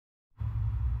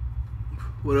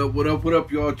What up, what up, what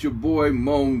up, y'all? It's your boy,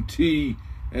 Moan T,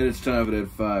 and it's time for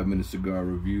that 5-minute cigar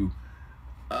review.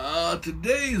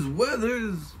 Today's weather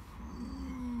is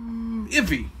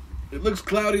iffy. It looks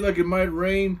cloudy like it might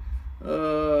rain.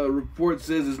 Report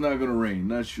says it's not going to rain.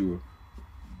 Not sure.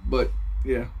 But,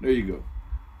 yeah, there you go.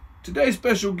 Today's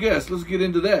special guest, let's get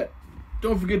into that.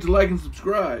 Don't forget to like and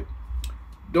subscribe.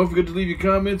 Don't forget to leave your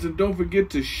comments, and don't forget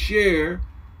to share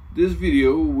this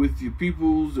video with your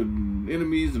peoples and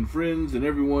enemies and friends and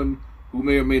everyone who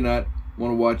may or may not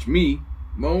want to watch me,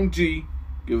 Moan T,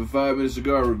 give a 5-minute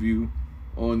cigar review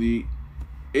on the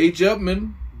H.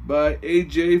 Upman by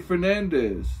AJ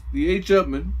Fernandez. The H.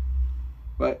 Upman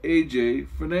by AJ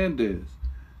Fernandez.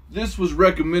 This was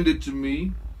recommended to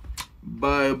me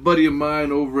by a buddy of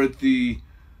mine over at the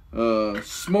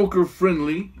Smoker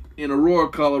Friendly in Aurora,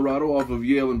 Colorado, off of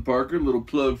Yale and Parker. Little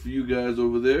plug for you guys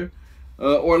over there.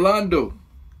 Orlando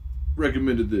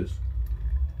recommended this.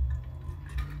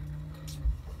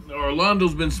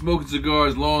 Orlando's been smoking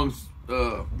cigars long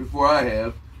before I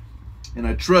have, and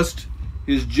I trust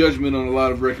his judgment on a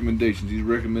lot of recommendations. He's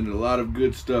recommended a lot of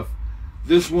good stuff.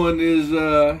 This one is,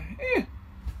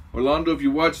 Orlando, if you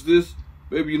watch this,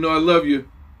 baby, you know I love you.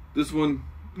 This one,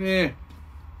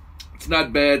 it's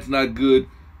not bad, it's not good.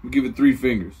 We give it 3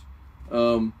 fingers.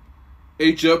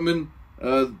 H. Upman,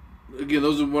 again,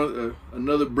 those are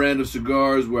another brand of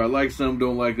cigars where I like some,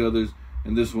 don't like others,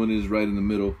 and this one is right in the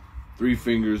middle. 3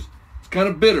 fingers. It's kind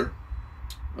of bitter.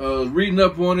 Reading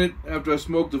up on it after I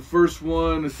smoked the first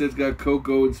one, it said it's got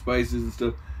cocoa and spices and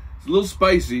stuff. It's a little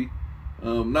spicy,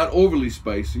 not overly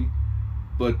spicy,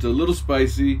 but a little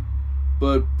spicy,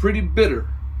 but pretty bitter,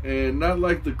 and not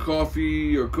like the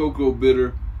coffee or cocoa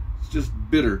bitter. It's just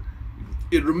bitter.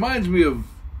 It reminds me of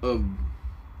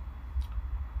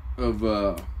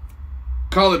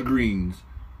collard greens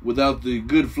without the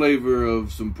good flavor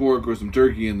of some pork or some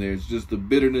turkey in there. It's just the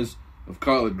bitterness of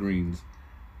collard greens.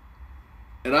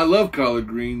 And I love collard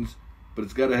greens, but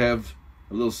it's got to have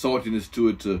a little saltiness to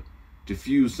it to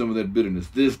diffuse some of that bitterness.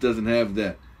 This doesn't have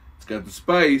that. It's got the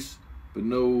spice, but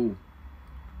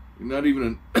not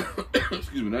even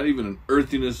an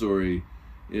earthiness or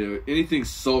anything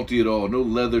salty at all. No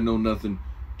leather, no nothing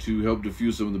to help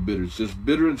diffuse some of the bitter. It's just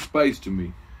bitter and spice to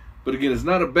me. But again, it's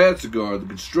not a bad cigar. The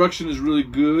construction is really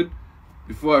good.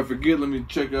 Before I forget, let me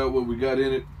check out what we got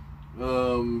in it.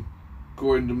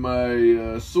 According to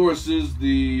my sources,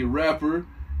 the wrapper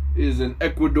is an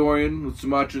Ecuadorian with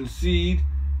Sumatran seed,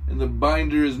 and the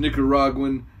binder is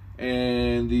Nicaraguan,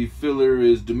 and the filler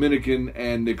is Dominican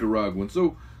and Nicaraguan.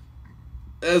 So,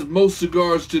 as most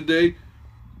cigars today,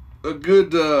 a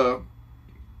good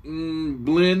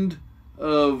blend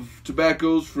of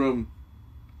tobaccos from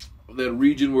that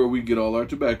region where we get all our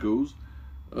tobaccos.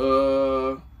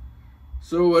 So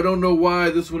I don't know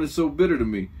why this one is so bitter to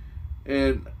me.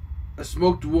 And I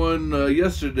smoked one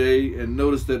yesterday and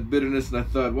noticed that bitterness, and I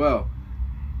thought, wow,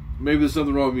 maybe there's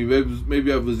something wrong with me.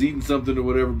 Maybe I was eating something or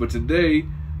whatever. But today,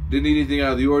 didn't eat anything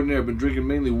out of the ordinary. I've been drinking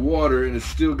mainly water, and it's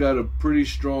still got a pretty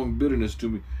strong bitterness to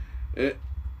me.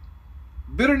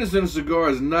 Bitterness in a cigar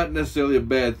is not necessarily a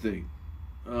bad thing.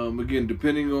 Again,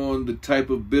 depending on the type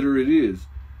of bitter it is.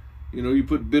 You know, you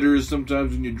put bitters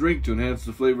sometimes in your drink to enhance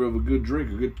the flavor of a good drink,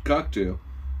 a good cocktail.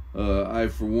 I,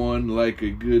 for one, like a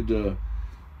good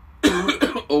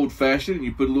old-fashioned, and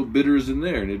you put a little bitters in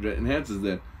there, and it enhances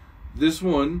that. This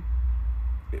one,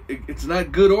 it's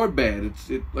not good or bad.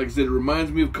 Like I said, it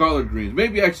reminds me of collard greens.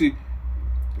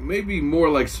 Maybe more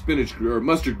like spinach or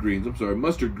mustard greens. I'm sorry,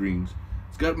 mustard greens.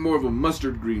 It's got more of a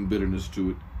mustard green bitterness to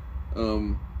it.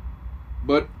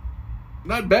 But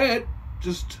not bad,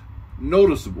 just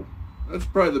noticeable. That's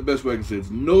probably the best way I can say it. It's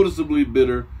noticeably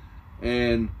bitter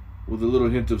and with a little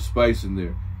hint of spice in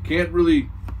there. Can't really...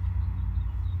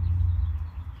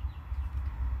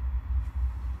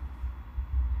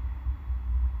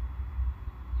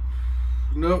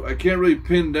 No, I can't really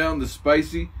pin down the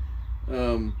spicy.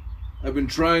 I've been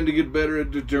trying to get better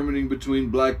at determining between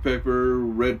black pepper,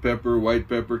 red pepper, white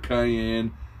pepper,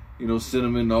 cayenne,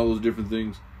 cinnamon, all those different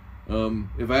things.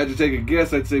 If I had to take a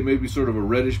guess, I'd say maybe sort of a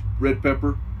reddish red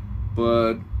pepper,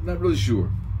 but not really sure.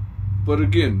 But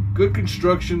again, good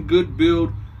construction, good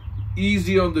build,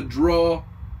 easy on the draw,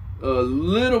 a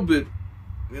little bit,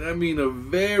 and I mean a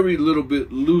very little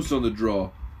bit loose on the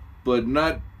draw, but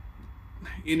not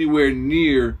anywhere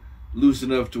near loose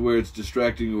enough to where it's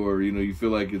distracting or you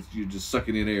feel like you're just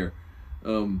sucking in air.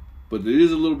 But it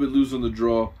is a little bit loose on the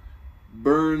draw.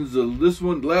 Burns the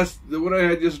one I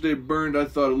had yesterday burned, I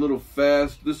thought, a little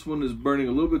fast. This one is burning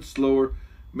a little bit slower.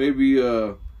 Maybe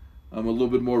I'm a little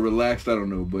bit more relaxed, I don't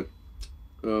know, but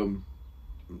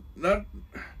not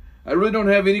I really don't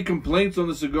have any complaints on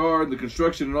the cigar, the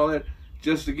construction and all that.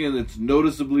 Just, again, it's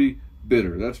noticeably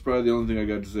bitter. That's probably the only thing I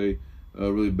got to say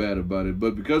really bad about it.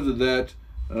 But because of that,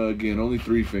 again, only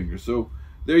 3 fingers. So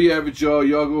there you have it, y'all.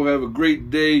 Y'all go have a great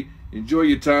day. Enjoy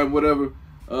your time, whatever.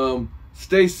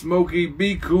 Stay smoky,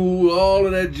 be cool, all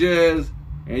of that jazz.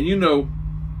 And you know,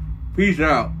 peace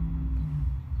out.